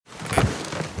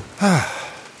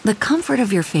The comfort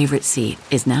of your favorite seat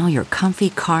is now your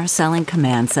comfy car selling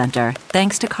command center,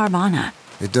 thanks to Carvana.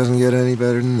 It doesn't get any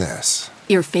better than this.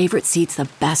 Your favorite seat's the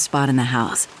best spot in the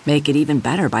house. Make it even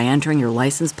better by entering your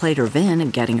license plate or VIN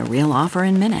and getting a real offer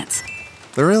in minutes.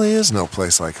 There really is no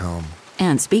place like home.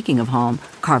 And speaking of home,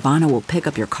 Carvana will pick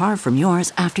up your car from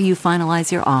yours after you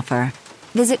finalize your offer.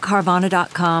 Visit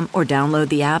Carvana.com or download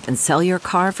the app and sell your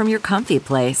car from your comfy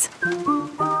place.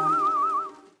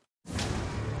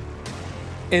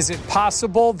 Is it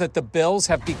possible that the Bills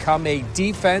have become a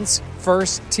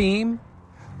defense-first team?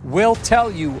 We'll tell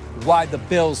you why the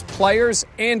Bills players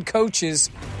and coaches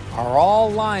are all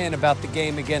lying about the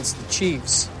game against the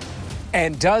Chiefs.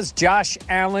 And does Josh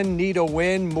Allen need a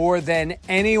win more than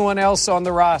anyone else on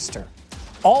the roster?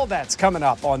 All that's coming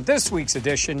up on this week's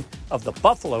edition of the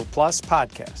Buffalo Plus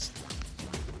podcast.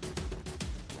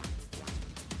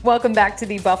 Welcome back to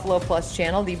the Buffalo Plus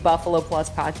channel, the Buffalo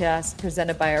Plus podcast,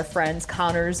 presented by our friends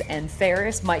Connors and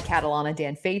Ferris, Mike Catalana,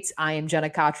 Dan Fates. I am Jenna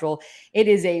Cottrell. It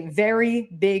is a very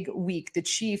big week. The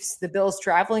Chiefs, the Bills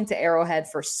traveling to Arrowhead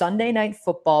for Sunday Night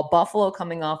Football. Buffalo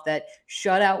coming off that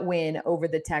shutout win over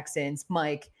the Texans.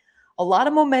 Mike, a lot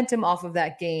of momentum off of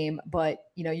that game, but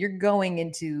you're going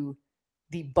into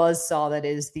the buzzsaw that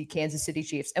is the Kansas City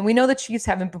Chiefs. And we know the Chiefs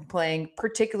haven't been playing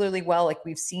particularly well like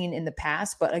we've seen in the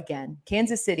past. But again,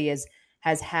 Kansas City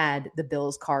has had the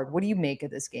Bills card. What do you make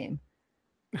of this game?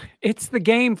 It's the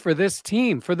game for this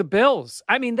team, for the Bills.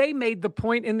 I mean, they made the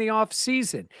point in the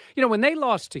offseason. When they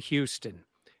lost to Houston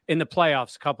in the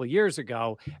playoffs a couple of years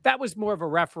ago, that was more of a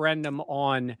referendum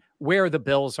on where the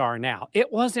Bills are now.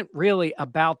 It wasn't really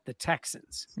about the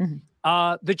Texans. Mm-hmm.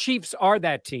 The Chiefs are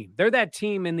that team. They're that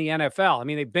team in the NFL. I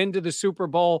mean, they've been to the Super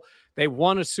Bowl. They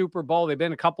won a Super Bowl. They've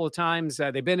been a couple of times.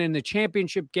 They've been in the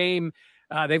championship game.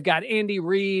 They've got Andy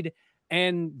Reid,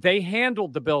 and they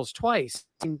handled the Bills twice.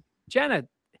 And Jenna,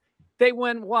 they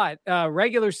went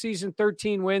regular season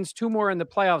 13 wins, 2 more in the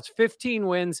playoffs, 15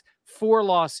 wins, 4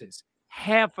 losses,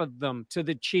 half of them to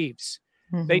the Chiefs.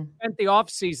 Mm-hmm. They spent the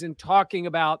offseason talking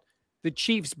about the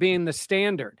Chiefs being the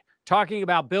standard, talking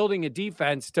about building a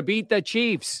defense to beat the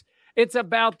Chiefs. It's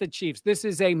about the Chiefs. This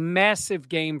is a massive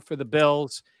game for the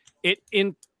Bills. It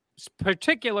in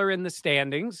particular in the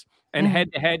standings and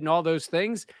head-to-head and all those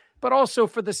things, but also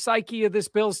for the psyche of this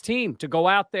Bills team to go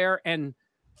out there and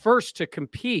first to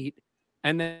compete,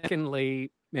 and then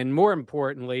secondly, and more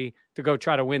importantly, to go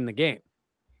try to win the game.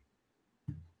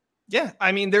 Yeah,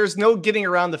 I mean, there's no getting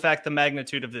around the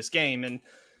magnitude of this game. And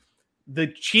the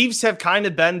Chiefs have kind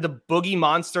of been the boogie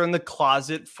monster in the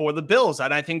closet for the Bills.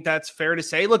 And I think that's fair to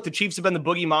say. Look, the Chiefs have been the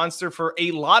boogie monster for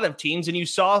a lot of teams. And you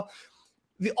saw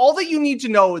all that you need to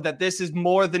know that this is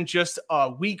more than just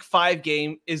a week 5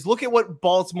 game is look at what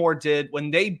Baltimore did when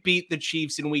they beat the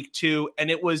Chiefs in week 2. And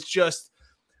it was just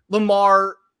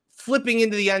Lamar flipping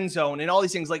into the end zone and all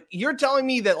these things. Like, you're telling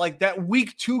me that that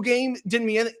week 2 game didn't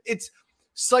mean it. It's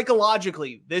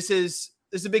psychologically, this is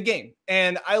a big game.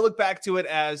 And I look back to it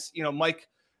as, Mike,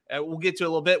 we'll get to a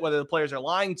little bit whether the players are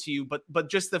lying to you, but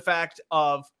just the fact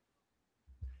of,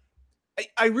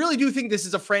 I really do think this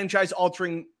is a franchise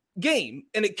altering game,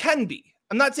 and it can be.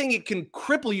 I'm not saying it can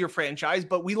cripple your franchise,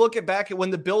 but we look back at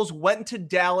when the Bills went to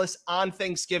Dallas on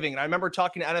Thanksgiving. And I remember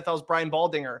talking to NFL's Brian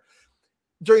Baldinger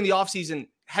during the offseason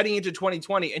heading into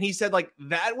 2020. And he said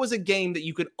that was a game that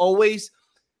you could always,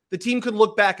 the team could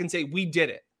look back and say, we did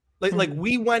it. Like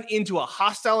we went into a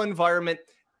hostile environment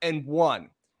and won.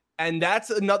 And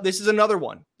this is another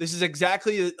one. This is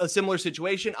exactly a similar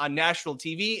situation on national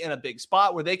TV in a big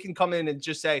spot where they can come in and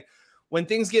just say, when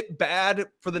things get bad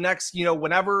for the next,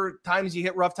 whenever times you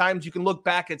hit rough times, you can look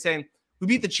back at saying, we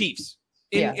beat the Chiefs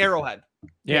in Arrowhead.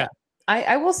 Yeah.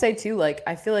 I will say too,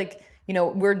 I feel like,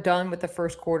 we're done with the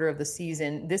first quarter of the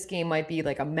season. This game might be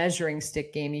like a measuring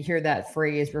stick game. You hear that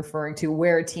phrase referring to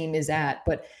where a team is at,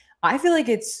 but I feel like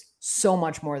it's so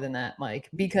much more than that, Mike,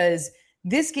 because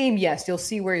this game, yes, you'll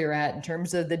see where you're at in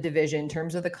terms of the division, in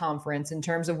terms of the conference, in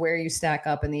terms of where you stack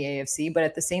up in the AFC. But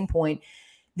at the same point,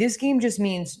 this game just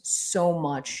means so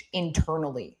much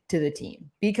internally to the team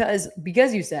because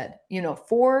you said,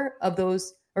 4 of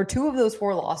those or 2 of those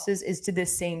 4 losses is to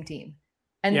this same team.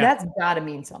 And that's got to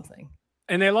mean something.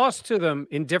 And they lost to them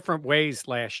in different ways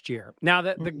last year. Now,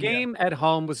 the game at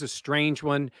home was a strange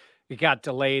one. It got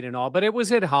delayed and all, but it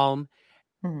was at home.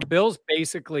 The Bills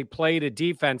basically played a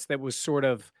defense that was sort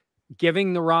of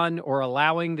giving the run or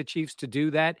allowing the Chiefs to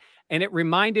do that. And it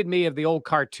reminded me of the old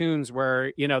cartoons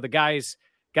where, the guys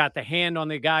got the hand on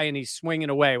the guy and he's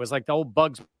swinging away. It was like the old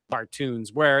Bugs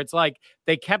cartoons where it's like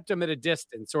they kept him at a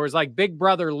distance, or it's like big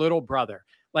brother, little brother.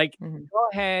 Go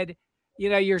ahead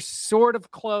you're sort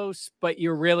of close, but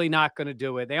you're really not going to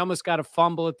do it. They almost got a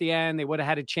fumble at the end. They would have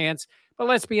had a chance. But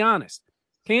let's be honest.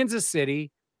 Kansas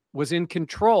City was in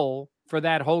control for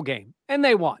that whole game, and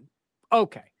they won.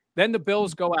 Okay. Then the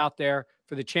Bills go out there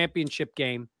for the championship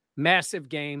game, massive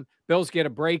game. Bills get a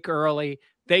break early.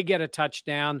 They get a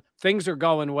touchdown. Things are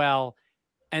going well.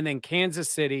 And then Kansas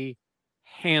City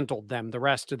handled them the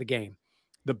rest of the game.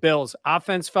 The Bills'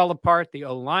 offense fell apart. The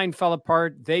O-line fell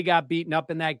apart. They got beaten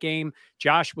up in that game.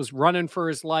 Josh was running for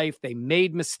his life. They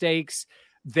made mistakes.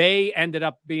 They ended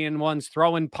up being ones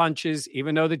throwing punches,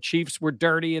 even though the Chiefs were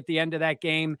dirty at the end of that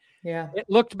game. Yeah. It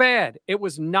looked bad. It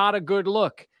was not a good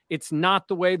look. It's not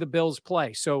the way the Bills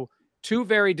play. So 2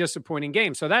 very disappointing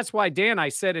games. So that's why, Dan, I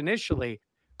said initially,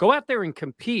 go out there and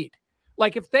compete.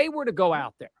 Like if they were to go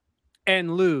out there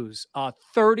and lose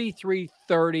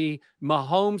 33-30,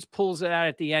 Mahomes pulls it out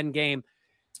at the end game.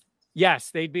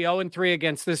 Yes, they'd be 0-3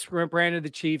 against this brand of the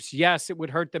Chiefs. Yes, it would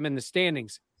hurt them in the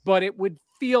standings, but it would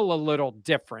feel a little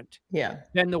different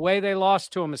than the way they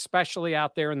lost to them, especially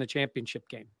out there in the championship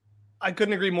game. I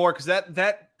couldn't agree more because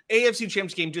that AFC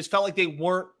Champions game just felt like they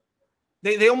weren't,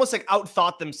 they almost like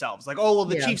outthought themselves. Like, oh, well,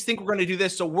 the Chiefs think we're going to do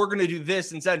this, so we're going to do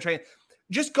this instead of trying.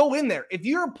 Just go in there. If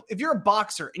you're a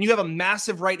boxer and you have a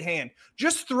massive right hand,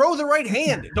 just throw the right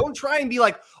hand. Don't try and be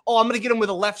like, oh, I'm going to get him with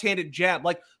a left-handed jab.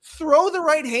 Like, throw the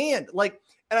right hand. Like,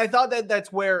 and I thought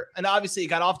that's where, and obviously it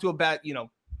got off to a bad,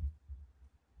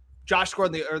 Josh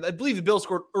scored I believe the Bills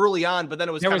scored early on, but then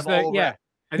it was all over. Yeah.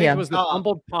 I think it was the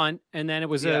fumbled punt, and then it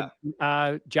was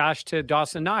Josh to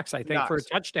Dawson Knox, I think, for a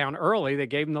touchdown early. They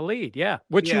gave him the lead. Yeah.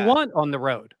 Which you want on the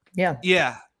road. Yeah.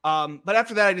 Yeah. But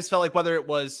after that, I just felt like whether it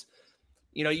was,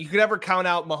 you could never count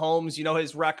out Mahomes,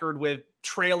 his record with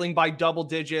trailing by double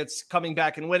digits, coming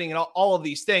back and winning and all of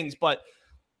these things. But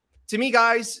to me,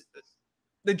 guys,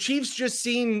 the Chiefs just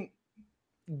seem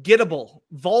gettable,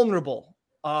 vulnerable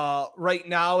right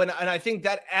now. And I think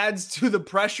that adds to the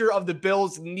pressure of the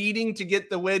Bills needing to get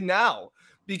the win now,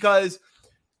 because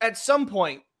at some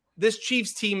point this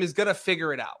Chiefs team is going to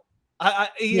figure it out.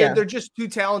 They're just too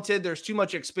talented. There's too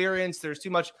much experience. There's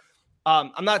too much.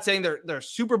 I'm not saying they're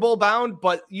Super Bowl bound,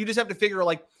 but you just have to figure,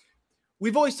 like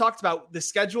we've always talked about the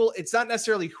schedule. It's not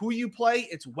necessarily who you play.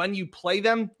 It's when you play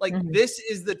them. Like this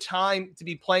is the time to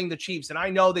be playing the Chiefs. And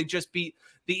I know they just beat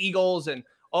the Eagles and,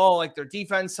 like their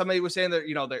defense, somebody was saying that,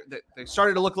 they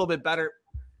started to look a little bit better.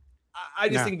 I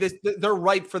just think they're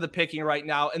ripe for the picking right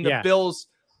now. And the Bills,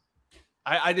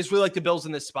 I just really like the Bills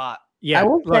in this spot. Yeah, I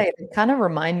will say it kind of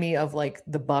remind me of like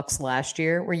the Bucks last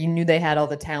year, where you knew they had all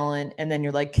the talent, and then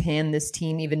you're like, can this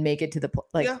team even make it to the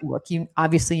look? You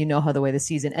obviously how the way the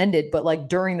season ended, but like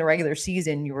during the regular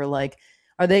season, you were like,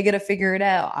 are they going to figure it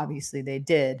out? Obviously, they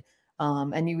did,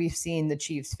 and we've seen the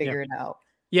Chiefs figure it out.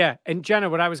 Yeah, and Jenna,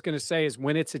 what I was going to say is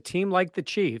when it's a team like the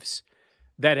Chiefs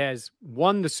that has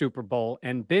won the Super Bowl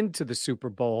and been to the Super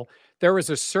Bowl, there is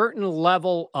a certain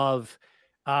level of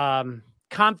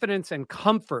confidence and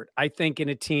comfort, I think, in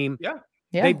a team. Yeah.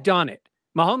 They've done it.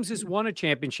 Mahomes has won a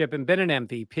championship and been an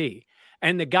MVP.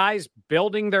 And the guys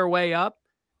building their way up,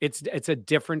 it's a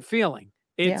different feeling.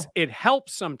 It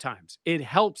helps sometimes. It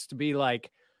helps to be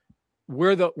like,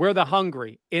 we're the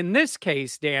hungry. In this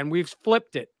case, Dan, we've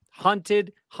flipped it.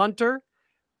 Hunter.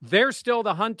 They're still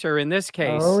the hunter in this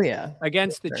case.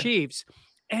 Against the Chiefs.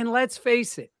 And let's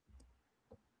face it,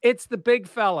 it's the big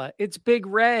fella. It's Big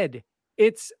Red.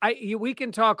 We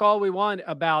can talk all we want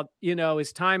about,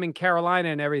 his time in Carolina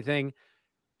and everything.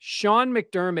 Sean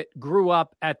McDermott grew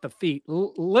up at the feet,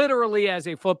 literally as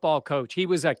a football coach. He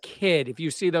was a kid. If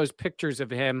you see those pictures of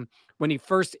him when he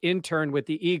first interned with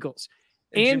the Eagles,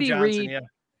 Andy Reid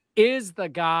is the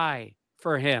guy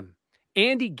for him.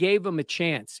 Andy gave him a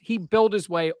chance. He built his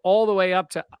way all the way up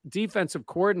to defensive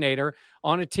coordinator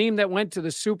on a team that went to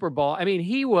the Super Bowl. I mean,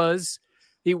 he,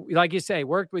 like you say,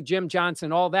 worked with Jim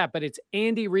Johnson, all that, but it's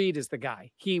Andy Reid is the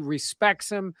guy. He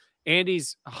respects him.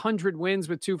 Andy's 100 wins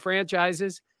with 2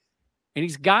 franchises, and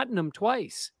he's gotten them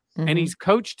twice. And he's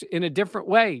coached in a different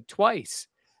way twice.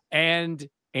 And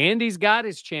Andy's got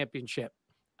his championship.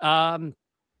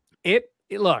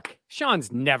 Look, Sean's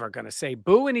never going to say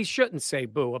boo, and he shouldn't say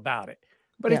boo about it.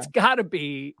 But it's got to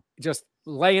be just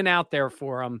laying out there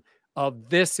for him of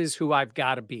this is who I've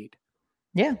got to beat.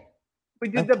 Yeah.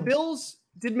 But did the Bills,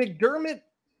 did McDermott,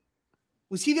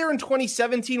 was he there in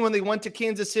 2017 when they went to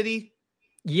Kansas City?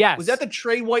 Yes. Was that the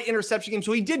Trey White interception game?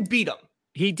 So he did beat him.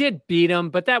 He did beat him,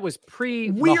 but that was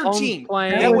weird team.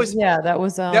 Playing. That was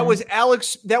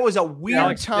Alex. That was a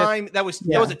weird time. That was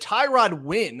a Tyrod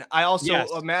win. I also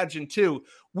imagine too.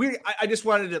 Weird. I just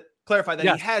wanted to clarify that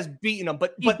he has beaten him,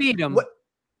 but he beat him.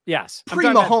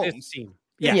 Pre-Mahomes.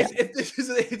 Yeah.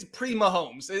 It's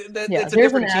pre-Mahomes. It's a there's an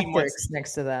different team. asterisk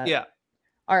next to that. Yeah.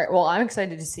 All right. Well, I'm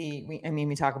excited to see.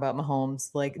 We talk about Mahomes,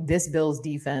 like this Bills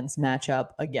defense match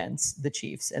up against the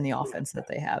Chiefs and the offense that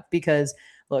they have. Because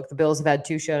look, the Bills have had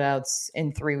 2 shutouts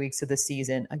in 3 weeks of the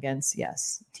season against,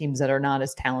 yes, teams that are not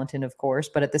as talented, of course.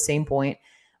 But at the same point,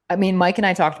 I mean, Mike and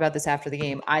I talked about this after the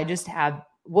game. I just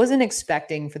wasn't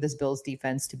expecting for this Bills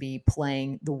defense to be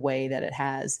playing the way that it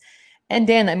has. And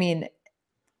Dan, I mean,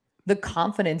 the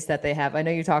confidence that they have. I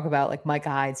know you talk about like Micah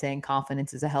Hyde saying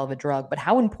confidence is a hell of a drug, but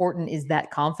how important is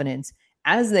that confidence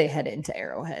as they head into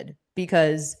Arrowhead?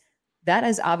 Because that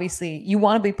is obviously, you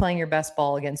want to be playing your best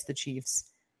ball against the Chiefs.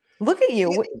 Look at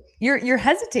you. You're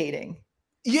hesitating.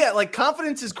 Yeah, like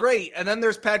confidence is great. And then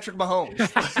there's Patrick Mahomes.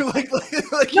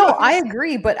 No, I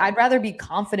agree, but I'd rather be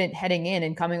confident heading in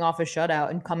and coming off a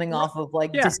shutout and coming off of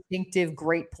like distinctive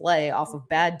great play off of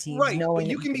bad teams. Right, knowing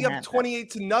but you can be up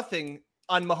 28-0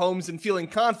 on Mahomes and feeling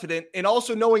confident, and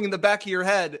also knowing in the back of your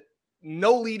head,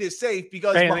 no lead is safe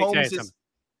because Mahomes is.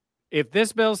 If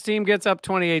this Bills team gets up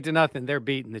 28-0, they're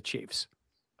beating the Chiefs.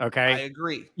 Okay, I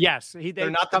agree. Yes, they're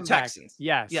not the Texans.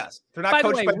 Yes, they're not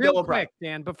coached by Bill O'Brien. Quick,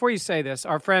 Dan, before you say this,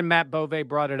 our friend Matt Bove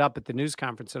brought it up at the news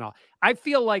conference and all. I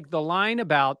feel like the line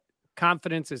about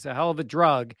confidence is a hell of a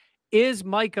drug is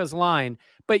Micah's line,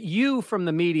 but you from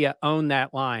the media own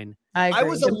that line. I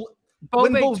was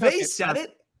when Bove said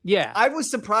it. Yeah. I was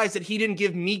surprised that he didn't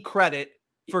give me credit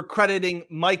for crediting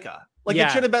Micah. Like it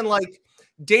should have been like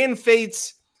Dan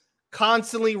Fates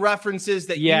constantly references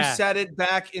that you said it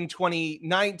back in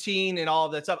 2019 and all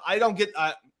of that stuff. I don't get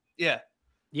like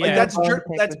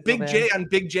that's Big J on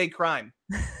Big J crime.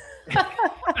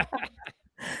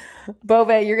 Bove,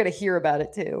 you're going to hear about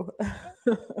it too.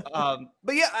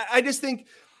 But yeah, I just think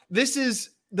this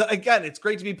is again, it's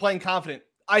great to be playing confident.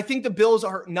 I think the Bills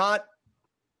are not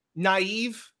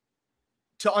naive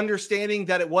to understanding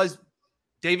that it was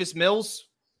Davis Mills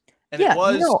and it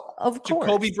was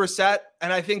Jacoby Brissett.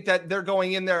 And I think that they're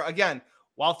going in there again,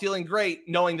 while feeling great,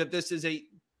 knowing that this is a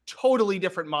totally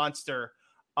different monster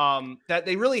that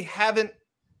they really haven't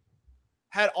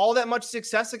had all that much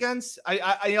success against. I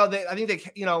think they,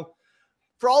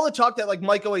 for all the talk that like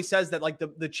Mike always says that like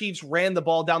the Chiefs ran the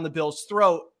ball down the Bills'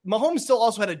 throat, Mahomes still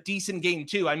also had a decent game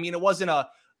too. I mean, it wasn't a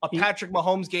Patrick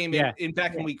Mahomes game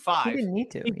in week 5. He didn't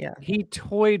need to. He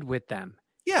toyed with them.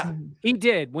 Yeah, he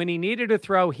did. When he needed to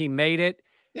throw, he made it.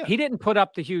 Yeah. He didn't put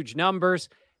up the huge numbers.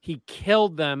 He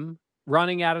killed them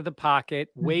running out of the pocket.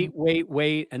 Wait.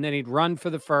 And then he'd run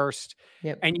for the first.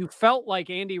 Yep. And you felt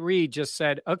like Andy Reid just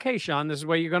said, okay, Sean, this is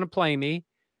where you're going to play me.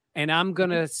 And I'm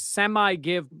going to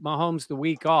give Mahomes the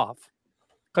week off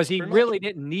because he really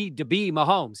didn't need to be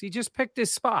Mahomes. He just picked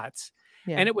his spots.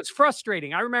 Yeah. And it was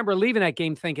frustrating. I remember leaving that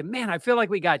game thinking, man, I feel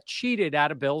like we got cheated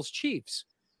out of Bills Chiefs.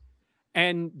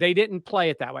 And they didn't play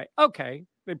it that way. Okay.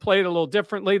 They played a little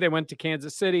differently. They went to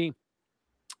Kansas City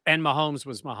and Mahomes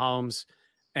was Mahomes.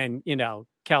 And,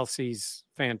 Kelsey's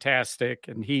fantastic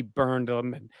and he burned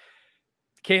them. And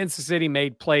Kansas City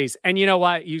made plays. And you know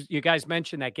what? You guys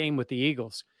mentioned that game with the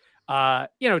Eagles.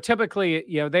 Typically,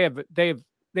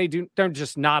 they're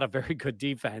just not a very good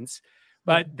defense.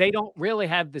 But they don't really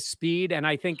have the speed. And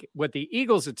I think what the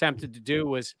Eagles attempted to do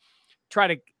was try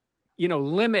to,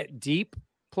 limit deep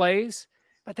plays.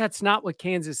 But that's not what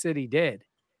Kansas City did.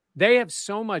 They have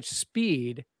so much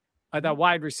speed at that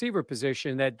wide receiver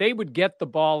position that they would get the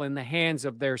ball in the hands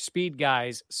of their speed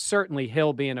guys, certainly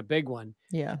Hill being a big one.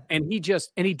 Yeah. And he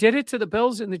did it to the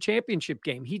Bills in the championship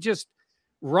game. He just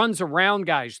runs around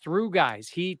guys, through guys.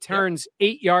 He turns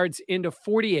 8 yards into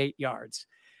 48 yards.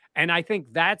 And I think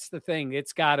that's the thing.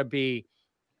 It's got to be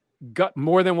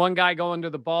more than one guy going to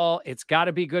the ball. It's got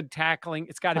to be good tackling.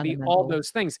 It's got to be all those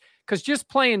things. Because just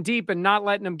playing deep and not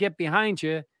letting them get behind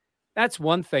you, that's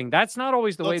one thing. That's not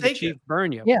always the way the Chiefs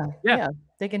burn you. Yeah.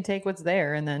 They can take what's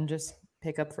there and then just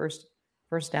pick up first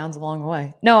downs along the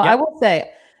way. No, I will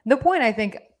say the point I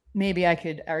think maybe I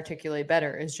could articulate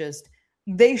better is just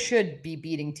they should be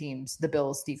beating teams, the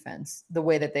Bills defense, the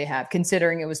way that they have,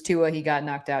 considering it was Tua, he got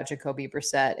knocked out, Jacoby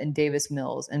Brissett and Davis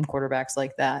Mills and quarterbacks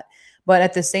like that. But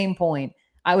at the same point,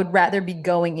 I would rather be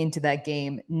going into that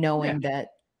game knowing that,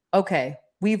 okay,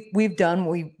 we've done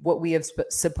what we have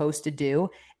supposed to do.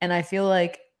 And I feel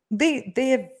like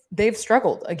they've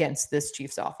struggled against this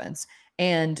Chiefs offense.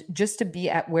 And just to be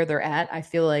at where they're at, I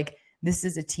feel like this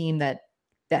is a team that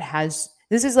has –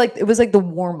 it was like the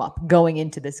warm up going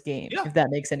into this game, if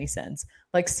that makes any sense.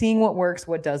 Like seeing what works,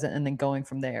 what doesn't, and then going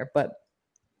from there. But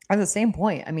at the same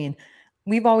point, I mean,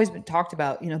 we've always been talked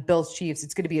about, Bills Chiefs.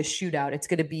 It's going to be a shootout. It's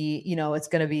going to be, it's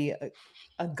going to be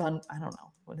a gun. I don't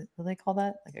know what do they call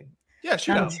that? Like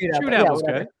shootout. Shootout was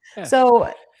good. Yeah.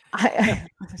 So I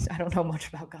don't know much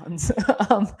about guns,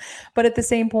 but at the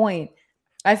same point,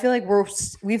 I feel like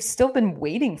we've still been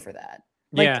waiting for that.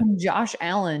 Like, can Josh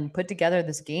Allen put together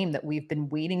this game that we've been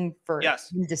waiting for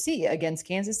him to see against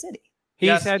Kansas City?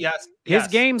 His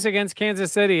games against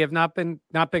Kansas City have not been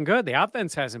good. The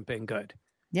offense hasn't been good.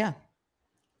 Yeah,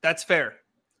 that's fair.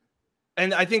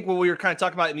 And I think what we were kind of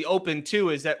talking about in the open too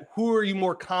is that who are you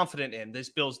more confident in, this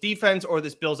Bills defense or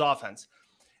this Bills offense?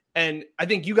 And I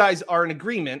think you guys are in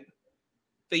agreement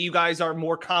that you guys are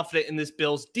more confident in this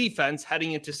Bills defense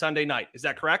heading into Sunday night. Is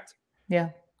that correct? Yeah.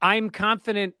 I'm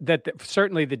confident that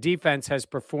certainly the defense has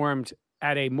performed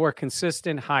at a more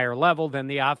consistent, higher level than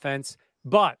the offense.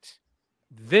 But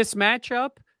this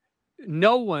matchup,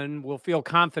 no one will feel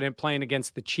confident playing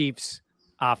against the Chiefs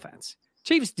offense.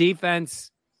 Chiefs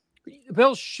defense, the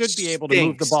Bills should be able to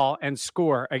move the ball and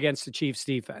score against the Chiefs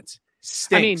defense.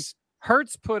 Stinks. I mean,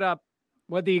 Hurts put up,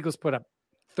 what the Eagles put up,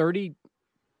 30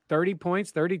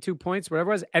 points, 32 points, whatever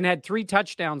it was, and had 3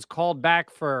 touchdowns called back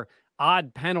for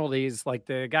odd penalties, like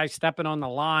the guy stepping on the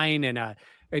line and a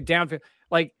downfield.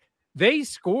 Like, they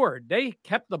scored. They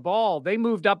kept the ball. They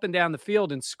moved up and down the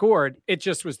field and scored. It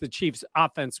just was the Chiefs'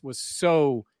 offense was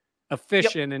so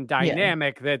efficient and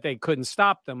dynamic that they couldn't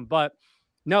stop them. But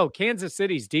no, Kansas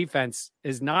City's defense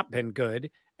has not been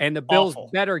good, and the Bills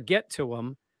better get to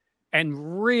them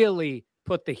and really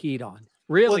put the heat on.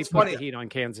 Really put the heat on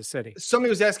Kansas City. Somebody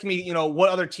was asking me, what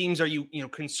other teams are you,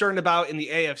 concerned about in the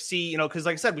AFC? Because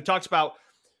like I said, we talked about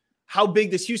how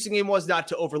big this Houston game was, not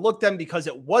to overlook them because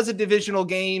it was a divisional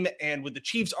game. And with the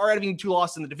Chiefs already having 2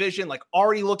 losses in the division, like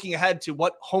already looking ahead to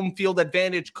what home field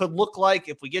advantage could look like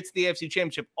if we get to the AFC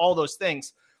Championship, all those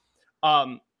things.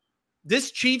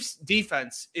 This Chiefs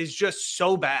defense is just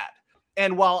so bad.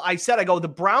 And while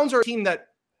the Browns are a team that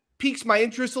piques my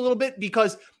interest a little bit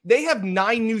because they have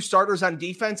 9 new starters on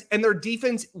defense and their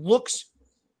defense looks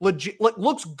legit,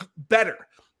 looks better.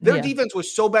 Their defense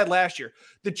was so bad last year.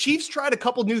 The Chiefs tried a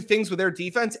couple new things with their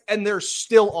defense and they're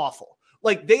still awful.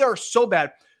 Like, they are so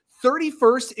bad.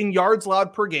 31st in yards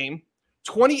allowed per game,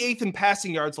 28th in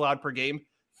passing yards allowed per game,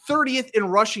 30th in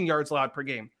rushing yards allowed per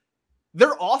game.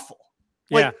 They're awful.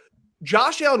 Like,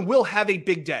 Josh Allen will have a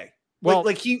big day. Well,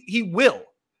 he will.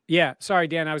 Yeah. Sorry,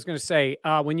 Dan. I was going to say,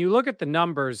 when you look at the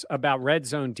numbers about red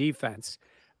zone defense,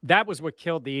 that was what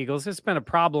killed the Eagles. It's been a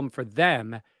problem for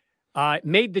them. It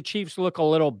made the Chiefs look a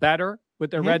little better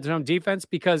with their red zone defense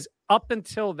because up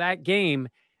until that game,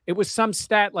 it was some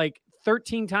stat like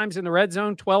 13 times in the red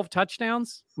zone, 12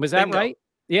 touchdowns. Was that right?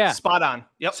 Yeah. Spot on.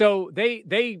 Yep. So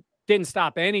they didn't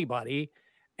stop anybody.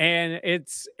 And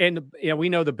we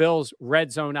know the Bills'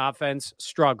 red zone offense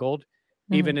struggled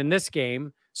even in this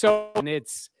game.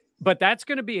 But that's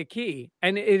going to be a key.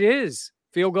 And it is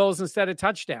field goals instead of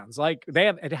touchdowns. Like,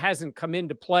 it hasn't come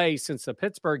into play since the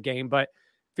Pittsburgh game, but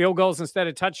field goals instead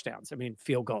of touchdowns. I mean,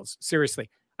 field goals. Seriously.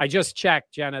 I just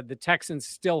checked, Jenna. The Texans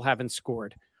still haven't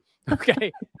scored.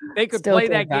 Okay. They could play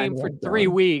that game for 3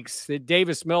 weeks. That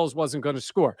Davis Mills wasn't going to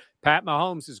score. Pat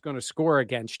Mahomes is going to score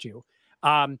against you.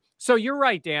 So you're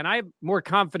right, Dan. I have more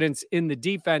confidence in the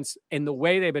defense and the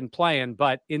way they've been playing.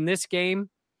 But in this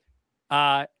game,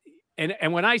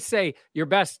 and when I say your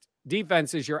best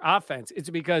defense is your offense, it's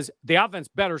because the offense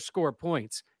better score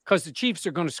points because the Chiefs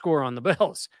are going to score on the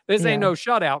Bills. This ain't no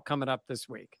shutout coming up this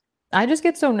week. I just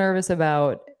get so nervous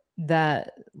about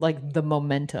that, like the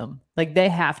momentum. Like, they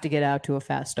have to get out to a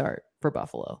fast start for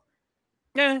Buffalo.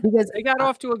 Yeah, because they got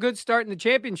off to a good start in the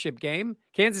championship game.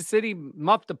 Kansas City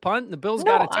muffed the punt, and the Bills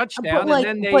got a touchdown, and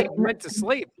then they went to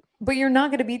sleep. But you're not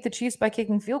going to beat the Chiefs by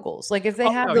kicking field goals. Like, if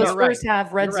they have those first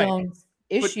half red zone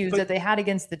issues that they had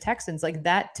against the Texans, like,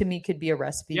 that to me could be a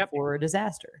recipe for a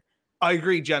disaster. I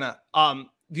agree, Jenna.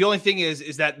 The only thing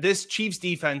is that this Chiefs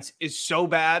defense is so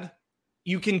bad,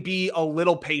 you can be a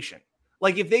little patient.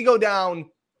 Like, if they go down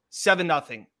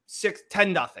 7-0,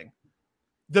 10-0,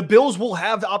 the Bills will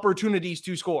have the opportunities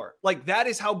to score. Like, that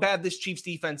is how bad this Chiefs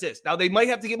defense is. Now, they might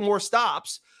have to get more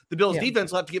stops. The Bills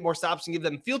defense will have to get more stops and give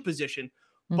them field position.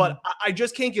 But I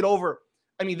just can't get over.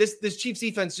 I mean, this Chiefs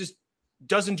defense just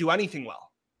doesn't do anything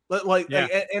well.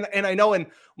 And I know, and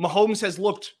Mahomes has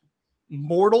looked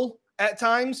mortal at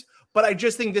times, but I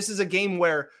just think this is a game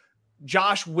where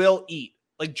Josh will eat.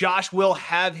 Like, Josh will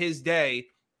have his day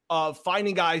of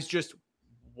finding guys just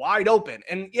wide open.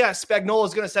 And Spagnuolo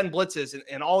is going to send blitzes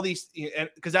and all these,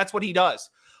 because that's what he does.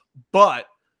 But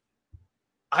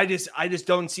I just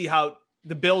don't see how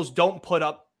the Bills don't put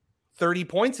up 30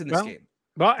 points in this game.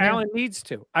 Well, Allen needs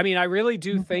to. I mean, I really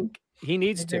do think he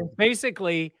needs to.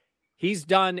 Basically, he's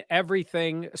done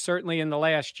everything, certainly in the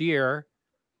last year,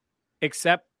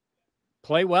 except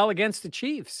play well against the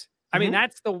Chiefs. I mean,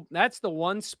 that's the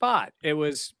one spot. It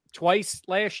was twice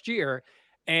last year.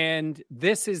 And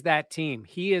this is that team.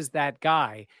 He is that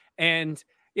guy. And,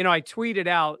 I tweeted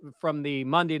out from the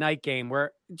Monday night game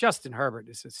where Justin Herbert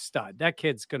is a stud. That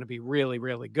kid's going to be really,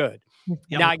 really good.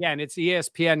 Yep. Now, again, it's the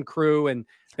ESPN crew, and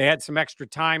they had some extra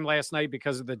time last night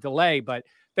because of the delay, but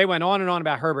they went on and on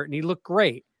about Herbert, and he looked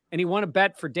great. And he won a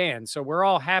bet for Dan. So we're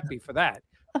all happy for that.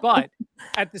 But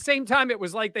at the same time, it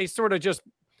was like they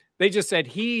just said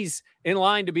he's in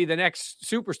line to be the next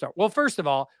superstar. Well, first of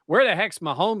all, where the heck's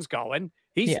Mahomes going?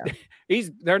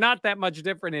 They're not that much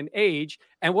different in age.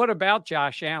 And what about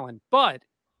Josh Allen? But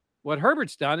what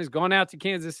Herbert's done is gone out to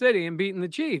Kansas City and beaten the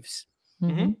Chiefs.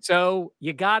 Mm-hmm. So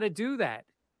you got to do that,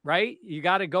 right? You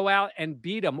got to go out and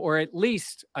beat them, or at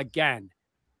least, again,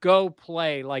 go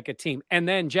play like a team. And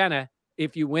then, Jenna,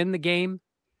 if you win the game,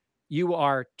 you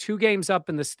are 2 games up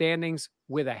in the standings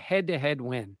with a head-to-head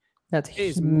win. That's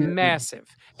massive.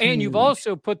 Huge. And you've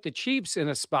also put the Chiefs in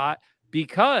a spot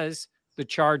because the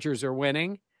Chargers are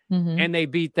winning and they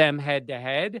beat them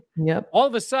head-to-head. Yep. All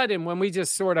of a sudden, when we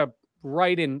just sort of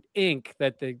write in ink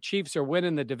that the Chiefs are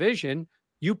winning the division,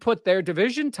 you put their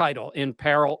division title in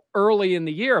peril early in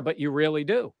the year, but you really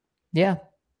do. Yeah.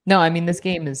 No, I mean, this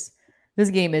game is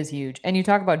huge. And you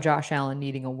talk about Josh Allen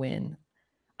needing a win.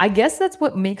 I guess that's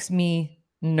what makes me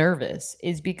nervous,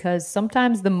 is because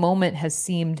sometimes the moment has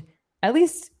seemed, at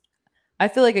least I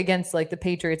feel like against like the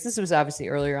Patriots, this was obviously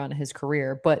earlier on in his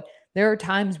career, but there are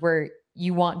times where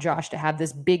you want Josh to have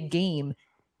this big game,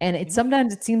 and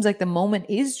sometimes it seems like the moment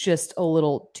is just a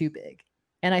little too big.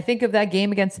 And I think of that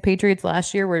game against the Patriots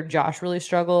last year where Josh really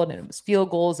struggled, and it was field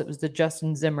goals. It was the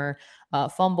Justin Zimmer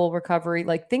fumble recovery,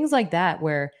 like things like that,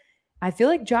 where I feel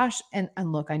like Josh, and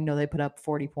look, I know they put up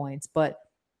 40 points, but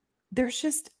there's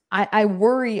just, I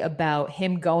worry about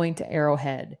him going to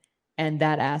Arrowhead and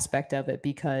that aspect of it,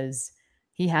 because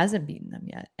he hasn't beaten them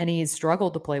yet, and he has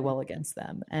struggled to play well against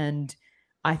them. And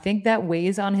I think that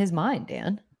weighs on his mind,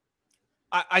 Dan.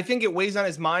 I think it weighs on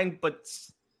his mind, but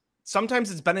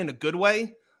sometimes it's been in a good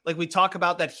way. Like we talk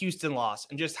about that Houston loss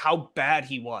and just how bad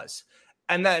he was.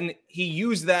 And then he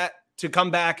used that to come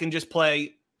back and just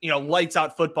play, lights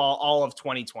out football all of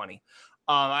 2020.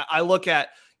 I look at,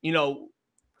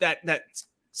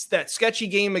 that sketchy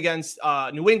game against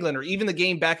New England, or even the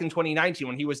game back in 2019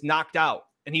 when he was knocked out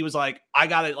and he was like, I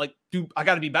got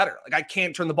to be better. Like, I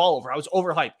can't turn the ball over. I was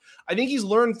overhyped. I think he's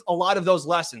learned a lot of those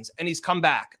lessons and he's come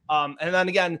back. And then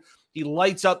again, he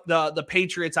lights up the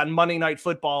Patriots on Monday Night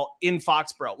Football in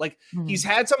Foxborough. Like he's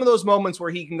had some of those moments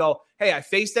where he can go, hey, I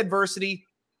faced adversity.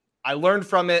 I learned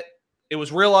from it. It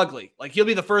was real ugly. Like, he'll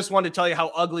be the first one to tell you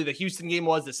how ugly the Houston game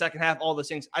was, the second half, all those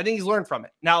things. I think he's learned from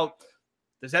it. Now,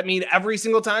 does that mean every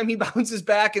single time he bounces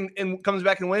back and comes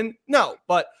back and win? No,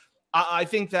 but I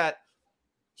think that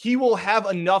he will have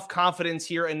enough confidence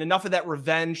here and enough of that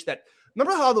revenge. That,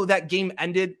 remember how that game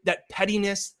ended, that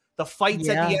pettiness, the fights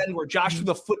at the end where Josh threw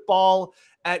the football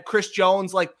at Chris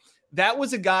Jones. Like, that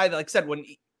was a guy that, like I said,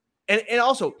 and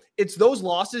also it's those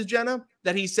losses, Jenna,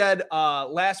 that he said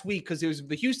last week, because it was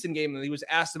the Houston game and he was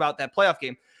asked about that playoff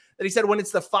game, that he said when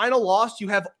it's the final loss, you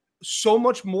have so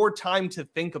much more time to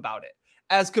think about it,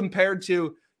 as compared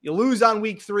to you lose on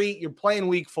week 3, you're playing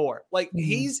week 4. Like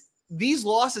these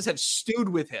losses have stewed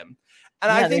with him.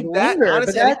 And I think that,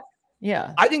 honestly,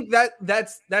 I think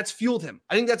that's fueled him.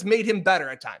 I think that's made him better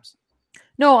at times.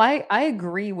 No, I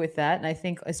agree with that. And I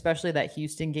think especially that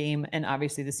Houston game, and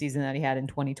obviously the season that he had in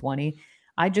 2020,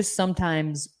 I just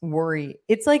sometimes worry.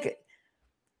 It's like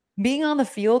being on the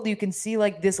field, you can see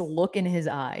like this look in his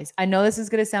eyes. I know this is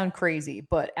going to sound crazy,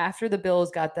 but after the Bills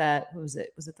got that, what was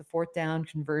it? Was it the 4th down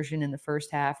conversion in the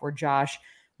first half where Josh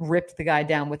ripped the guy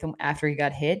down with him after he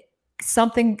got hit?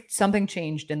 Something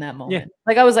changed in that moment. Yeah.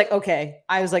 Like, I was like, okay.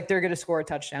 I was like, they're going to score a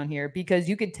touchdown here, because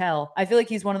you could tell. I feel like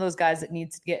he's one of those guys that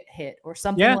needs to get hit or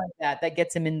something like that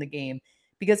gets him in the game,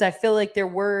 because I feel like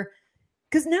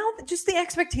because now just the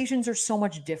expectations are so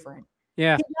much different.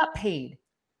 Yeah. He's not paid.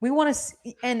 We want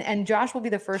to, and Josh will be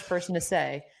the first person to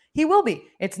say, he will be.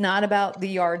 It's not about the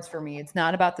yards for me. It's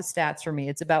not about the stats for me.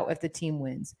 It's about if the team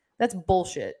wins. That's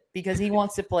bullshit, because he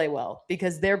wants to play well,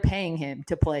 because they're paying him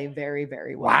to play very,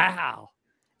 very well. Wow.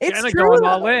 It's Jenna true. Going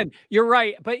all in. You're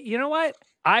right. But you know what?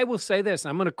 I will say this.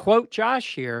 I'm going to quote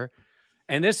Josh here,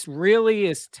 and this really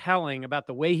is telling about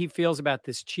the way he feels about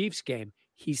this Chiefs game.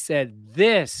 He said,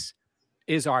 this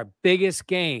is our biggest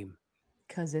game.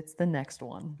 Because it's the next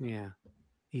one. Yeah.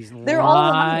 They're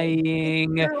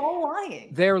lying. They're all lying.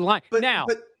 They're lying. But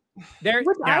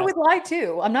I would lie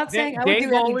too. I'm not saying I would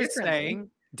do anything differently.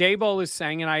 Daboll is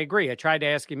saying, and I agree, I tried to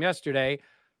ask him yesterday,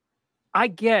 I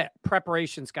get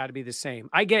preparation's got to be the same.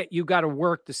 I get you got to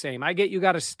work the same. I get you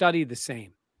got to study the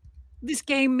same. This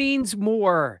game means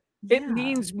more. Yeah. It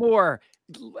means more.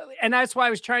 And that's why I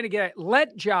was trying to get,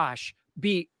 let Josh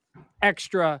be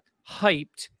extra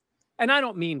hyped. And I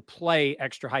don't mean play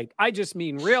extra hyped. I just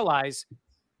mean realize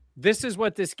this is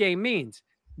what this game means.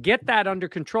 Get that under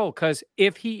control, because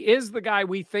if he is the guy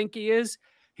we think he is,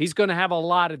 he's going to have a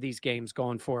lot of these games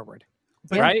going forward.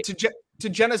 But right? To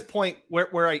Jenna's point,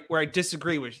 where I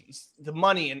disagree with the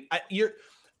money, and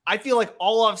I feel like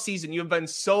all off season you have been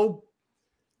so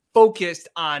focused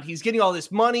on he's getting all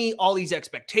this money, all these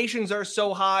expectations are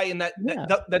so high, and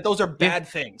that those are bad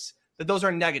things, that those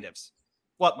are negatives.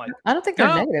 What, Mike? I don't think they're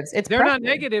negatives. They're not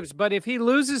negatives, but if he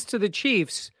loses to the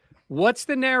Chiefs, what's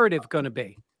the narrative going to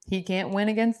be? He can't win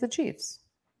against the Chiefs.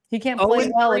 He can't play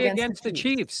well against the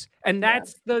Chiefs. And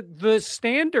that's the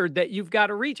standard that you've got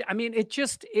to reach. I mean, it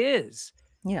just is.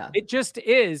 Yeah. It just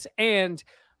is. And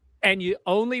you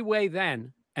only way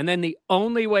then, and then the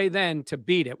only way then to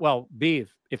beat it,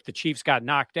 if the Chiefs got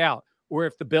knocked out or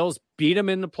if the Bills beat them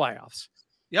in the playoffs.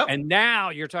 Yep. And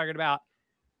now you're talking about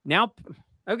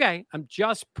okay, I'm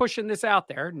just pushing this out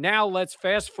there. Now let's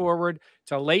fast forward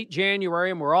to late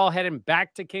January, and we're all heading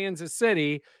back to Kansas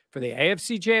City for the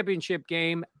AFC Championship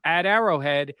game at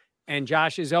Arrowhead, and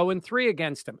Josh is 0-3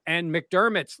 against them. And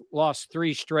McDermott's lost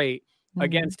 3 straight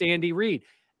against Andy Reid.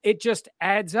 It just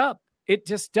adds up. It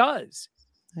just does.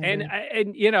 And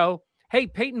hey,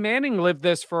 Peyton Manning lived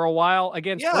this for a while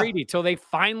against Brady till they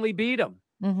finally beat him.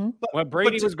 Mm-hmm. When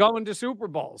Brady was going to Super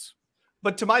Bowls.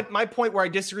 But to my point where I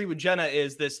disagree with Jenna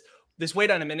is this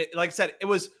weight on him. And like I said, it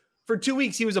was for 2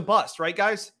 weeks, he was a bust, right,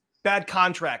 guys? Bad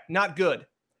contract, not good.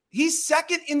 He's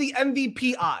second in the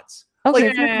MVP odds. Okay,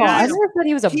 I never said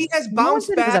he was he has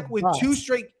bounced back with 2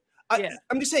 straight.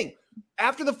 I'm just saying,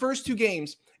 after the first 2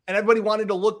 games, and everybody wanted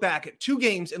to look back at 2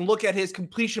 games and look at his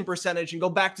completion percentage and go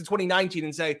back to 2019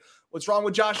 and say, what's wrong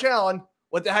with Josh Allen?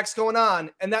 What the heck's going on?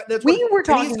 And that's we were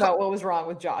talking about what was wrong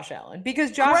with Josh Allen,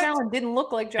 because Josh Allen didn't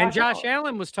look like Josh Allen. And Josh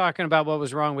Allen was talking about what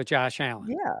was wrong with Josh Allen.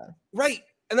 Yeah. Right.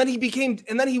 And then he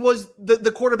was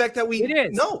the quarterback that we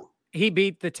know. He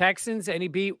beat the Texans and he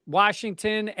beat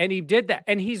Washington and he did that.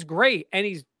 And he's great. And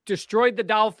he's destroyed the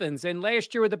Dolphins. And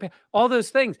last year with all those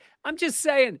things. I'm just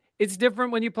saying it's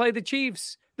different when you play the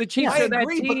Chiefs. The Chiefs are that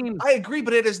team. I agree,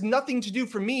 but it has nothing to do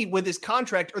for me with his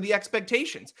contract or the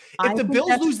expectations. If the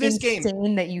Bills lose this game,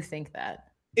 insane that you think that.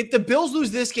 If the Bills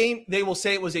lose this game, they will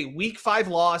say it was a Week 5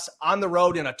 loss on the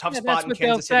road in a tough spot in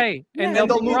Kansas City. And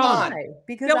they'll move on.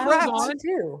 Because they'll move on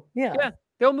too. Yeah.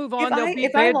 They'll move on. They'll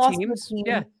beat bad teams.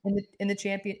 In the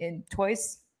champion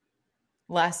twice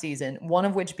last season, one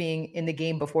of which being in the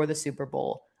game before the Super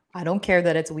Bowl. I don't care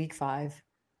that it's Week 5.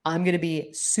 I'm going to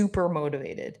be super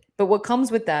motivated. But what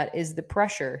comes with that is the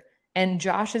pressure. And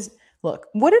look,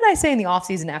 what did I say in the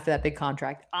offseason after that big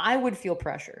contract? I would feel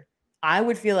pressure. I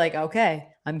would feel like, okay,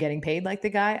 I'm getting paid like the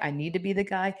guy. I need to be the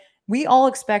guy. We all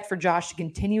expect for Josh to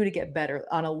continue to get better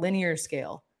on a linear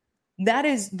scale. That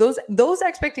is, those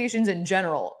expectations in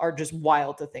general are just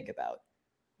wild to think about.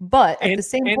 But at the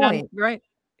same point. Right.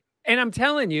 And I'm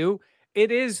telling you,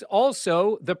 it is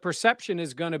also, the perception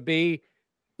is going to be,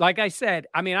 like I said,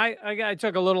 I mean, I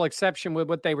took a little exception with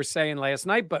what they were saying last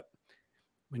night, but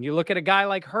when you look at a guy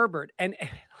like Herbert, and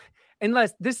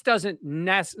unless this doesn't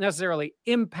necessarily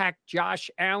impact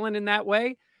Josh Allen in that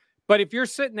way, but if you're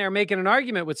sitting there making an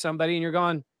argument with somebody and you're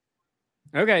going,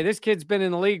 okay, this kid's been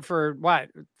in the league for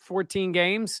 14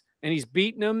 games and he's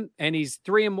beaten them and he's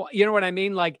 3-1, you know what I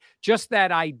mean? Like just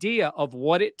that idea of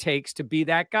what it takes to be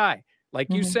that guy.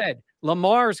 Like you said,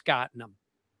 Lamar's gotten them.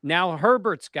 Now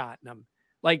Herbert's gotten them.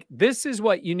 Like, this is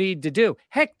what you need to do.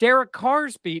 Heck, Derek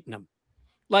Carr's beating them.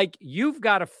 Like, you've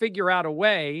got to figure out a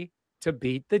way to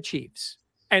beat the Chiefs.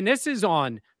 And this is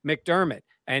on McDermott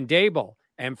and Dable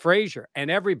and Frazier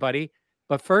and everybody.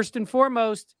 But first and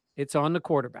foremost, it's on the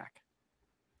quarterback.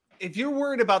 If you're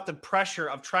worried about the pressure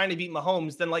of trying to beat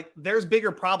Mahomes, then, there's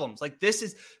bigger problems.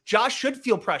 Josh should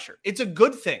feel pressure. It's a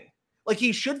good thing. Like,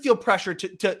 he should feel pressure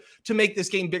to make this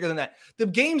game bigger than that. The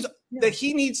games that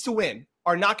he needs to win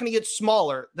are not going to get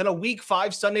smaller than a Week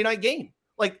 5 Sunday night game.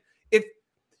 Like if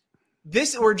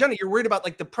this or Jenna, you're worried about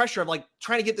the pressure of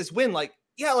trying to get this win.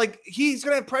 He's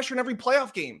going to have pressure in every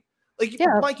playoff game.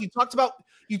 Mike, you talked about.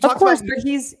 Of course, but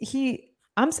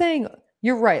I'm saying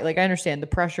you're right. I understand the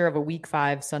pressure of a Week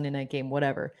 5 Sunday night game,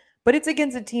 whatever. But it's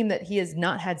against a team that he has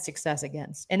not had success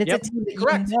against, and it's a team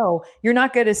that you're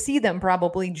not going to see them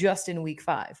probably just in Week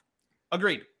 5.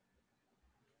 Agreed.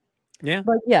 Yeah.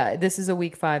 But this is a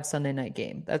Week 5 Sunday night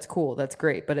game. That's cool. That's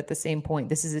great. But at the same point,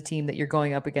 this is a team that you're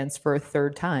going up against for a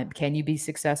third time. Can you be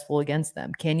successful against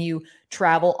them? Can you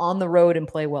travel on the road and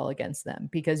play well against them?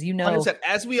 Because 100%.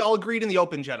 As we all agreed in the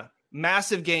open, Jenna,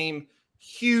 massive game.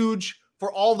 huge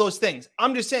for all those things.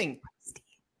 I'm just saying,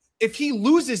 if he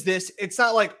loses this, it's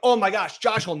not like, oh my gosh,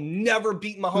 Josh will never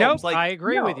beat Mahomes. Nope, Like, I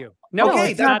agree with you. No,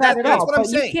 okay, it's not that at all. what I'm But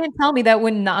saying. you can't tell me that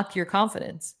wouldn't knock your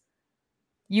confidence.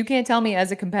 You can't tell me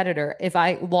as a competitor, if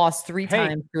I lost 3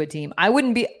 times to a team, I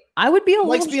would be a little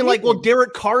Mike's being like, well,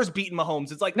 Derek Carr's beating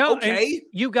Mahomes. It's like, no, okay.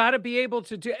 You got to be able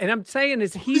to do, and I'm saying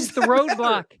is he's the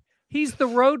roadblock. He's the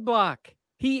roadblock.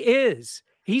 He is.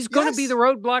 He's going to be the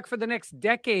roadblock for the next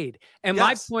decade. And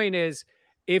my point is,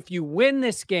 if you win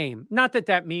this game, not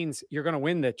that means you're going to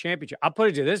win the championship. I'll put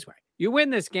it to you this way. You win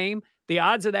this game, the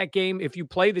odds of that game, if you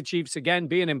play the Chiefs again,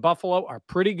 being in Buffalo, are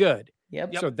pretty good.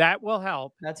 Yep. So that will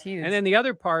help. That's huge. And then the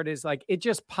other part is like, it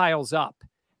just piles up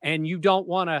and you don't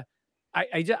want to,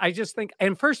 I just think,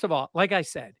 and first of all, like I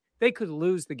said, they could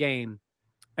lose the game.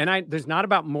 And there's not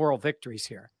about moral victories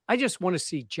here. I just want to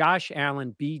see Josh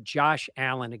Allen be Josh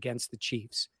Allen against the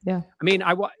Chiefs. Yeah. I mean,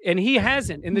 and he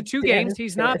hasn't in the 2 games.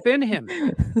 He's not been him.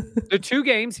 The 2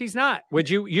 games, he's not.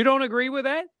 You don't agree with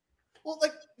that? Well,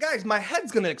 like, guys, my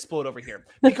head's going to explode over here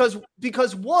because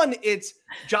 1, it's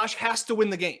Josh has to win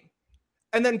the game.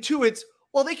 And then 2, it's,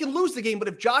 well, they can lose the game, but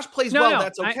if Josh plays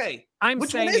that's okay.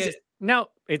 Which saying one is it? No,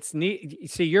 it's neat.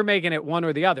 See, you're making it one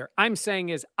or the other. I'm saying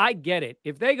is, I get it.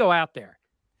 If they go out there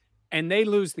and they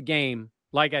lose the game,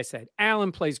 like I said,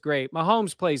 Allen plays great.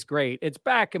 Mahomes plays great. It's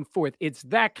back and forth. It's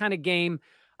that kind of game.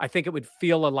 I think it would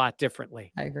feel a lot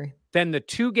differently. I agree. Than the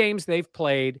 2 games they've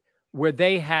played where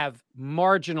they have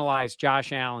marginalized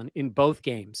Josh Allen in both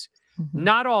games. Mm-hmm.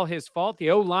 Not all his fault.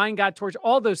 The O-line got torched,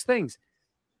 all those things.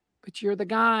 But you're the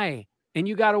guy and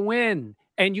you got to win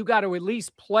and you got to at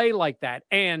least play like that.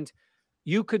 And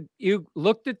you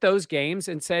looked at those games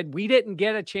and said, we didn't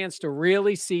get a chance to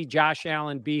really see Josh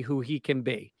Allen be who he can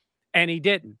be. And he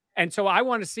didn't. And so I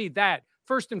want to see that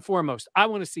first and foremost. I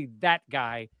want to see that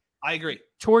guy. I agree.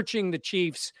 Torching the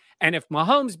Chiefs. And if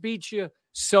Mahomes beats you,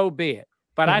 so be it.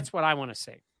 But that's what I want to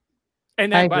see.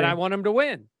 And then, but I want him to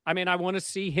win. I mean, I want to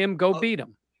see him go beat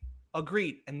him.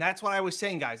 Agreed. And that's what I was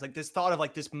saying, guys, like this thought of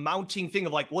like this mounting thing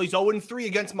of like, well, he's 0-3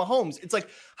 against Mahomes. It's like,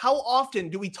 how often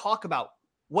do we talk about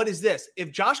what is this?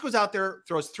 If Josh goes out there,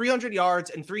 throws 300 yards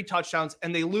and 3 touchdowns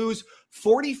and they lose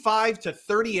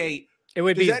 45-38, it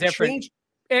would be different.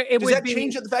 Does that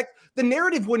change the fact the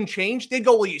narrative wouldn't change? They'd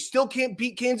go, well, you still can't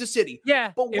beat Kansas City.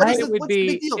 Yeah. But what's the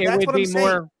big deal? That's what I'm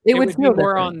saying. It would be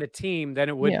more on the team than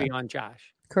it would be on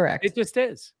Josh. Correct. It just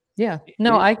is. Yeah.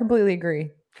 No, I completely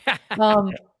agree.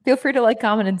 Feel free to like,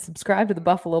 comment, and subscribe to the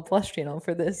Buffalo Plus channel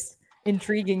for this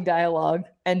intriguing dialogue.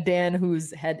 And Dan,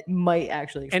 whose head might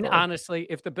actually explode. And honestly,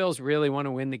 if the Bills really want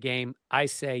to win the game, I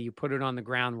say you put it on the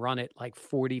ground, run it like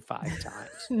 45 times.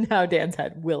 Now Dan's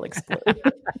head will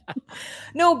explode.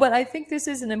 No, but I think this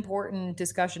is an important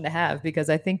discussion to have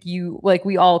because I think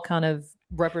we all kind of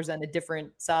represent a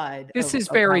different side. This is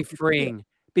very freeing.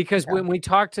 Because when we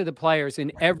talk to the players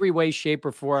in every way, shape,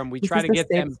 or form, we try to get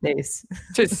them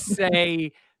to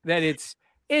say that it's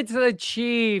the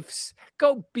Chiefs.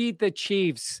 Go beat the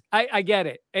Chiefs. I get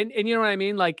it. And you know what I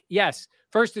mean? Like, yes,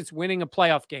 first it's winning a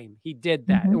playoff game. He did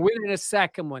that. Mm-hmm. Winning a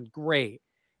second one, great.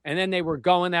 And then they were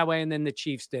going that way, and then the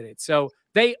Chiefs did it. So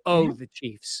they owe the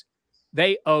Chiefs.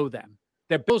 They owe them.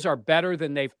 The Bills are better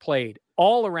than they've played,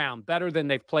 all around better than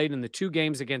they've played in the 2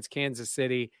 games against Kansas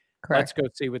City. Correct. Let's go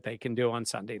see what they can do on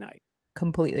Sunday night.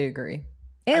 Completely agree.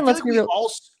 And I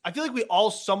feel like we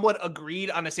all somewhat agreed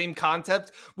on the same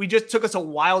concept. We just took us a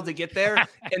while to get there,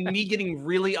 and me getting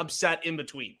really upset in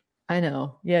between. I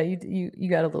know. Yeah, you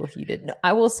got a little heated. No,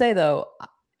 I will say though,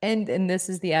 and this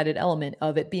is the added element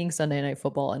of it being Sunday Night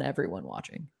Football and everyone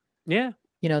watching. Yeah.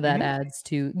 That adds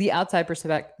to the outside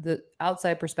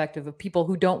perspective of people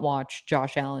who don't watch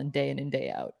Josh Allen day in and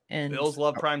day out. And Bills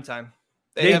love primetime.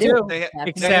 They do. They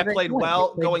have played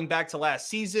well going back to last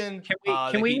season.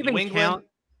 Can we even count?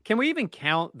 Can we even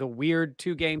count the weird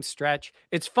 2-game stretch?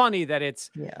 It's funny that it's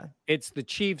the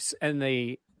Chiefs and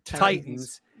the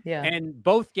Titans. Yeah. And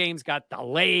both games got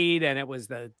delayed, and it was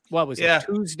it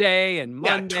Tuesday and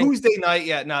Monday. Yeah, Tuesday night.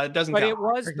 Yeah, no, it doesn't count. But it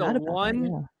was the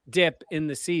one dip in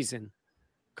the season.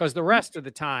 Because the rest of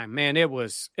the time, man, it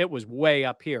was way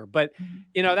up here. But,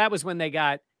 that was when they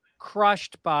got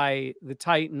crushed by the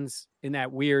Titans in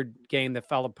that weird game that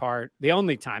fell apart. The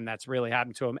only time that's really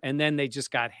happened to them. And then they just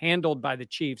got handled by the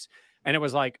Chiefs. And it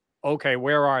was like, okay,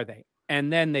 where are they?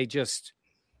 And then they just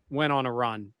went on a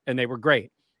run, and they were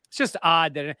great. It's just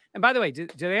odd that. And by the way, do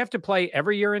they have to play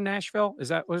every year in Nashville? Is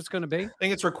that what it's going to be? I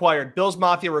think it's required. Bills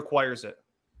Mafia requires it.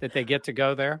 That they get to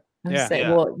go there?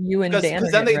 Well, you and Dan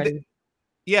are ready.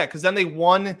 Yeah, because then they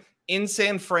won in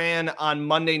San Fran on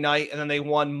Monday night, and then they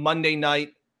won Monday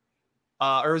night,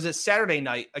 or was it Saturday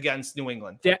night against New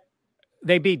England? Yeah,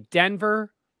 They beat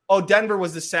Denver. Oh, Denver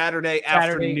was the Saturday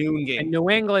afternoon game. And New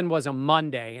England was a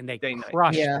Monday, and they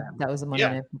crushed them. That was a Monday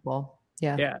Night Football.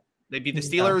 Yeah. They beat the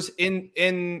Steelers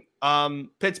in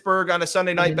Pittsburgh on a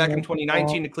Sunday night back in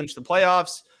 2019 to clinch the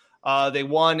playoffs. They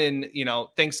won in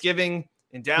Thanksgiving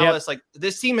in Dallas. Like,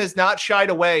 this team has not shied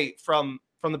away from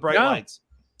the bright lights.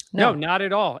 No, not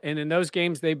at all. And in those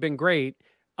games, they've been great.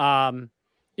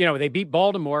 They beat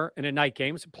Baltimore in a night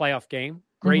game. It's a playoff game.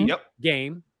 Great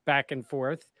game, back and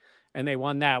forth. And they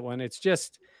won that one. It's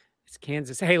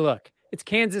Kansas. Hey, look, it's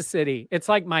Kansas City. It's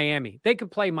like Miami. They could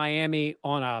play Miami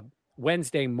on a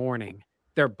Wednesday morning.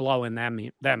 They're blowing them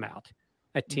out.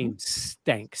 That team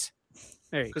stinks.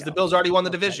 There you go. Because the Bills already won the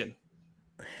division.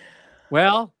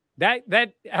 Well, that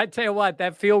I tell you what,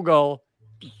 that field goal,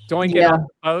 doink it off the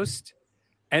post,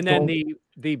 and then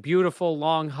the beautiful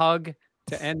long hug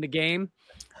to end the game.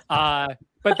 But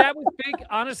that was big.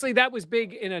 Honestly, that was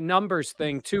big in a numbers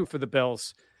thing too for the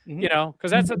Bills.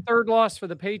 Because that's a third loss for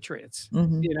the Patriots.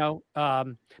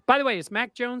 By the way, has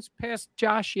Mac Jones passed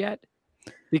Josh yet?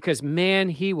 Because, man,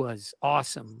 he was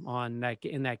awesome in that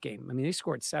game. I mean, he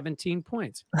scored 17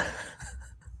 points.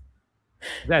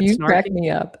 You cracked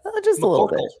me up just a little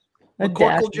bit.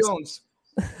 McCorkle Jones.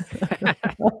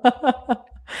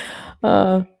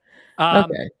 Okay.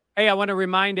 Hey, I want to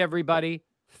remind everybody,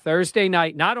 Thursday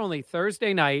night, not only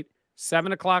Thursday night,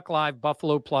 7 o'clock live,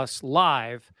 Buffalo Plus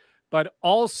live, but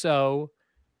also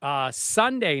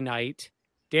Sunday night,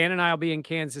 Dan and I will be in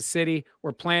Kansas City.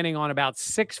 We're planning on about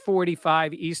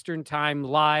 6:45 Eastern time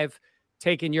live,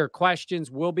 taking your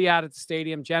questions. We'll be out at the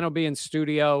stadium. Jen will be in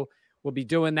studio. We'll be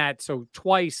doing that. So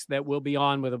twice that we'll be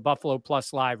on with a Buffalo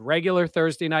Plus live. Regular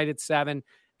Thursday night at 7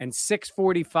 and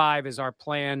 6:45 is our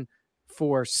plan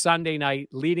for Sunday night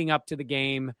leading up to the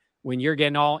game. When you're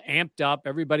getting all amped up,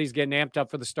 everybody's getting amped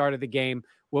up for the start of the game.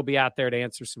 We'll be out there to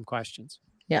answer some questions.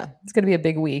 Yeah, it's going to be a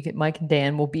big week. Mike and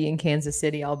Dan will be in Kansas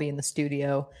City. I'll be in the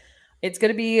studio. It's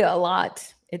going to be a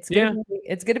lot. It's going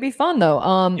to be fun, though.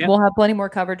 We'll have plenty more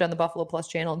coverage on the Buffalo Plus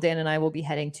channel. Dan and I will be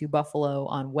heading to Buffalo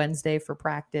on Wednesday for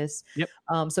practice. Yep.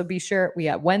 So be sure. We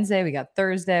got Wednesday. We got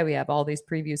Thursday. We have all these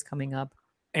previews coming up.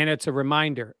 And it's a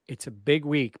reminder. It's a big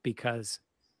week because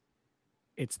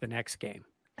it's the next game.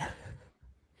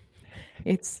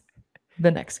 It's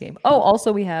the next game. Oh,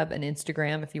 also we have an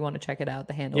Instagram if you want to check it out.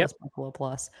 The handle is Buffalo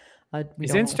Plus.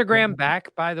 Is Instagram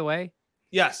back, by the way?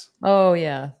 Yes. Oh,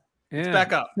 yeah. It's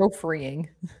back up. So freeing.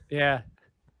 Yeah.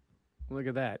 Look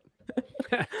at that.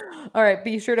 All right.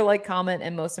 Be sure to like, comment,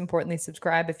 and most importantly,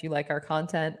 subscribe if you like our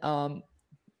content.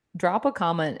 Drop a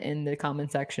comment in the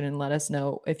comment section and let us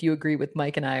know if you agree with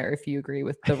Mike and I or if you agree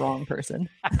with the wrong person.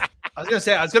 I was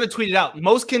going to tweet it out.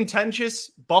 Most contentious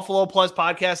Buffalo Plus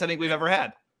podcast I think we've ever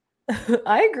had.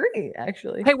 I agree,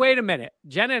 actually. Hey, wait a minute.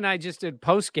 Jenna and I just did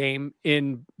post game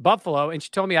in Buffalo, and she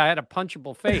told me I had a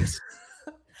punchable face.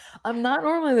 I'm not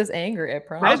normally this angry, I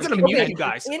promise. I was going to mute you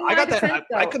guys. I got that.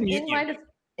 I could mute you.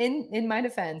 In my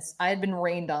defense, I had been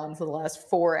rained on for the last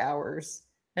 4 hours,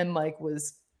 and Mike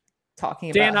was talking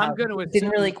about Dan, how he didn't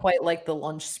really quite like the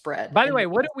lunch spread. By the way,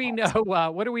 what do we know?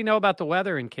 What do we know about the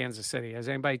weather in Kansas City? Has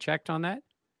anybody checked on that?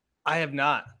 I have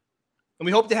not. And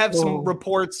we hope to have some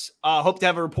reports. Hope to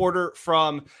have a reporter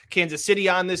from Kansas City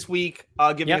on this week,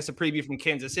 giving us a preview from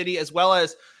Kansas City, as well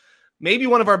as maybe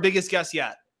one of our biggest guests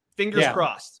yet. Fingers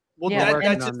crossed. Well,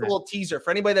 that's just a little teaser for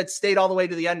anybody that stayed all the way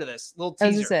to the end of this. Little teaser. I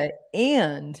was going to say,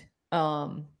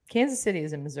 and Kansas City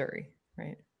is in Missouri,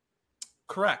 right?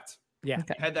 Correct. Yeah.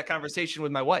 Okay. I had that conversation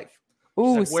with my wife.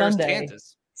 Ooh, like, where's Sunday.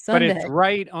 Kansas? But it's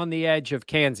right on the edge of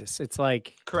Kansas. It's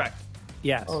like correct.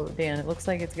 Yes. Oh, Dan, it looks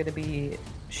like it's going to be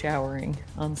showering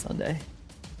on Sunday.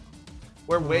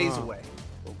 We're ways away.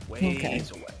 We're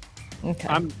ways away. Okay.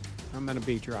 I'm going to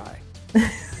be dry.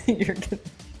 You're good.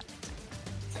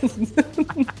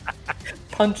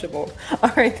 Punchable.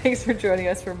 All right. Thanks for joining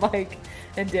us for Mike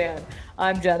and Dan.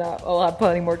 I'm Jenna. We'll have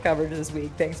plenty more coverage this week.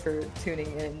 Thanks for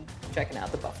tuning in and checking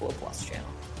out the Buffalo Plus channel.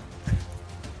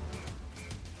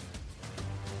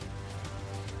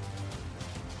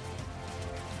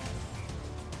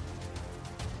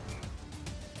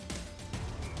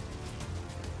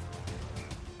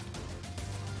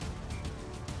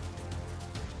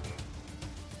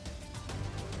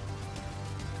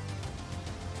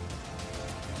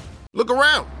 Look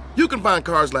around. You can find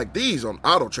cars like these on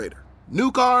AutoTrader.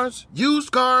 New cars,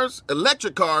 used cars,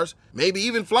 electric cars, maybe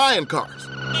even flying cars.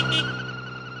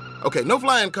 Okay, no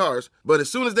flying cars, but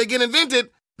as soon as they get invented,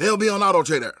 they'll be on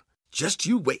AutoTrader. Just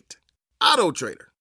you wait. AutoTrader.